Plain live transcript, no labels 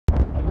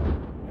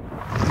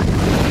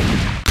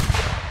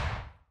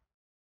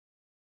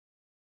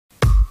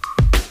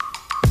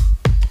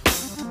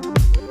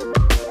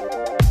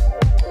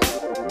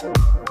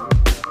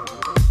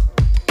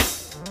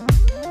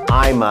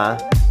a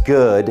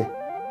good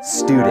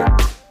student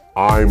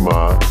I'm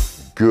a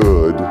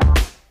good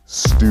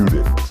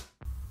student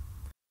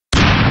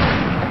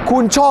คุ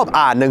ณชอบ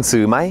อ่านหนังสื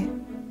อไหม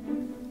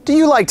Do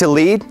you like to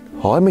read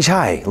อ๋อไม่ใ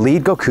ช่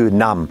lead ก็คือ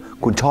น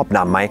ำคุณชอบน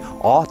ำไหม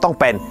อ๋อต้อง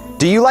เป็น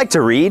Do you like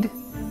to read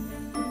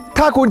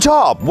ถ้าคุณช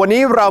อบวัน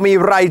นี้เรามี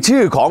รายชื่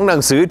อของหนั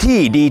งสือที่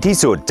ดีที่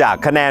สุดจาก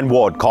คะแนนโหว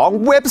ตของ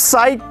เว็บไซ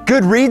ต์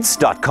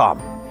goodreads.com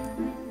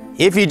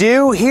If you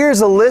do,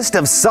 here's a list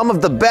of some of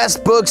the best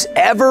books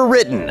ever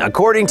written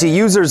according to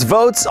users'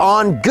 votes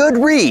on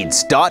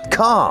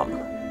goodreads.com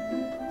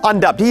อัน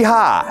ดับที่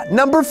 5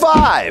 Number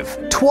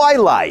 5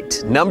 Twilight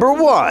Number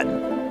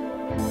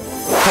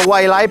 1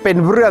 Twilight เป็น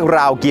เรื่องร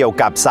าวเกี่ยว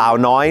กับสาว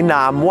น้อยน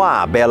ามว่า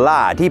เบลล่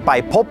าที่ไป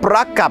พบ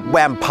รักกับแว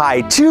มไพ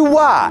ร์ชื่อ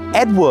ว่าเ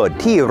อ็ดเวิร์ด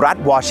ที่รัฐ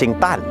วอชิง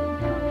ตัน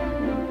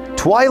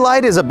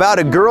Twilight is about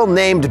a girl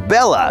named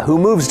Bella who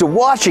moves to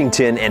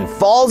Washington and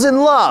falls in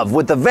love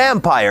with a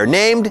vampire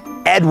named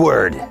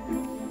Edward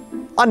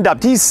อันดับ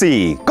ที่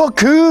 4 ก็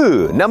คือ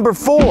Number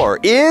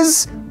 4 is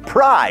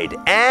Pride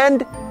and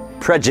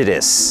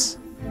Prejudice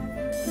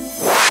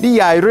นิ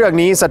ยายเรื่อง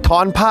นี้สะท้อ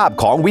นภาพ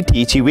ของวิ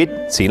ถีชีวิต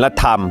ศีล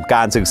ธรรมก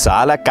ารศึกษา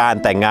และการ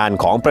แต่งงาน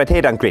ของประเท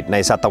ศอังกฤษใน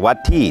ศตวรร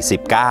ษที่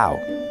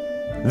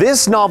 19 This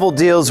novel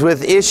deals with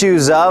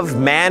issues of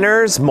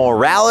manners,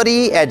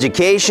 morality,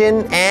 education,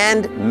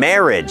 and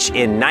marriage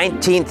in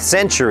 19th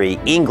century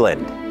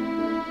England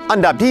อัน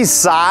ดับที่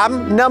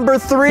 3 Number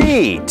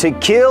 3 To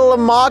Kill a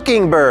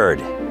Mockingbird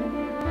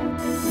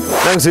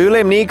หนังสือเ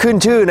ล่มนี้ขึ้น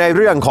ชื่อในเ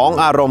รื่องของ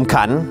อารมณ์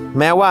ขัน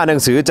แม้ว่าหนัง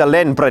สือจะเ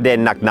ล่นประเด็น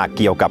หนักๆ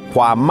เกี่ยวกับค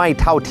วามไม่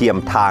เท่าเทียม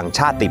ทางช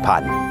าติพั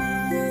นธุ์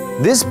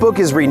This book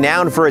is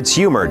renowned for its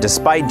humor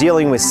despite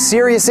dealing with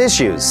serious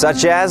issues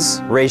such as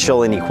racial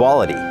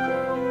inequality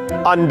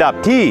อันดับ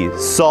ที่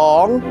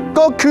 2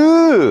 ก็คื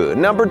อ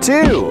Number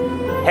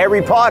 2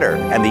 Harry Potter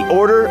and the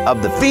Order of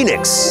the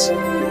Phoenix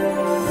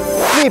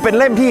นี่เป็น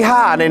เล่มที่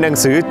 5 ในหนัง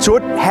สือชุ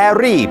ด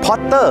Harry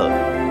Potter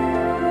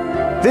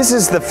This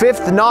is the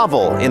 5th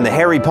novel in the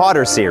Harry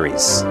Potter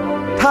series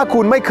ถ้า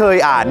คุณไม่เคย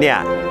อ่านเนี่ย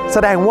แส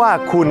ดงว่า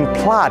คุณพ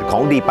ลาดขอ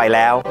งดีไปแ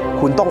ล้ว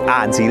คุณต้องอ่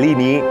านซีรีส์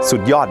นี้สุ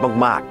ดยอด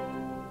มาก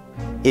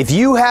ๆ If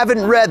you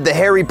haven't read the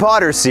Harry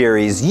Potter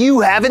series you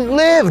haven't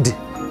lived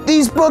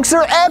These books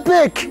are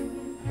epic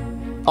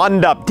อัน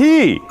ดับ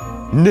ที่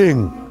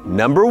 1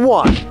 Number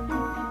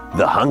 1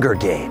 The Hunger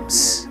Games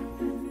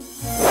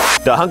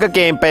The Hunger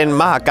Game เป็น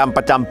มหกรรมป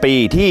ระจำปี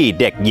ที่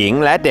เด็กหญิง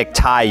และเด็ก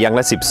ชายอย่างล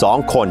ะ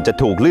12 คนจะ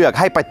ถูกเลือก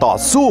ให้ไปต่อ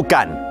สู้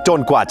กันจน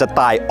กว่าจะ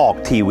ตายออก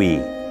ทีวี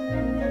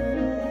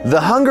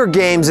The Hunger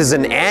Games is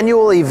an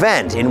annual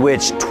event in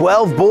which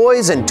 12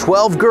 boys and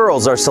 12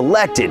 girls are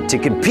selected to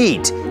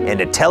compete in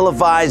a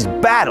televised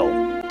battle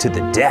to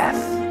the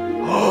death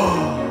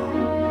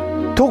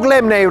ทุกเ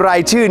ล่มในรา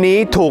ยชื่อนี้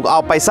ถูกเอา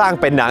ไปสร้าง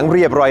เป็นหนังเ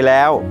รียบร้อยแ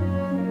ล้ว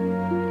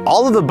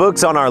All of the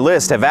books on our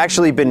list have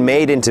actually been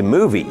made into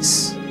movies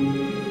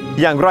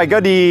อย่างไรก็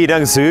ดีหนั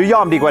งสือย่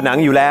อมดีกว่าหนัง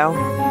อยู่แล้ว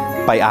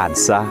ไปอ่าน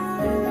ซะ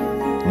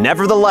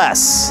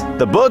Nevertheless,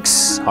 the books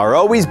are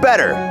always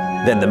better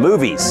than the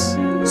movies.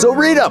 So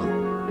read them.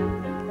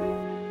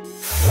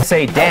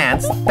 Say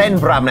dance เต้น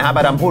รำนะครับ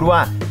อดัมพูดว่า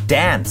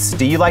dance.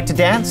 Do you like to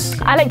dance?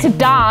 I like to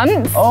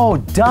dance. Oh,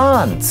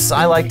 dance.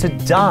 I like to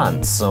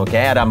dance. โอเค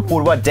อดัมพู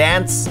ดว่า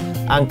dance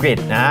อังกฤษ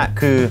นะฮะ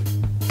คือ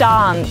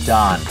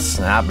dance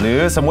นะครับหรือ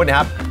สมมุตินะค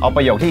รับเอาป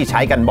ระโยคที่ใช้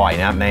กันบ่อย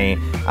นะครับใน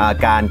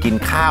การกิน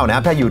ข้าวนะค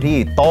รับถ้าอยู่ที่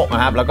โต๊ะน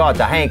ะครับแล้วก็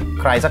จะให้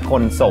ใครสักค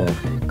นส่ง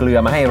เกลือ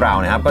มาให้เรา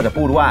นะครับก็จะ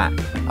พูดว่า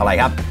อะไร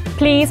ครับ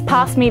Please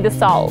pass me the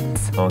salt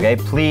โอเค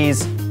please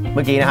เ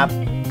มื่อกี้นะครับ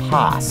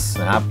pass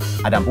นะครับ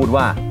อดัมพูด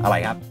ว่าอะไร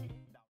ครับ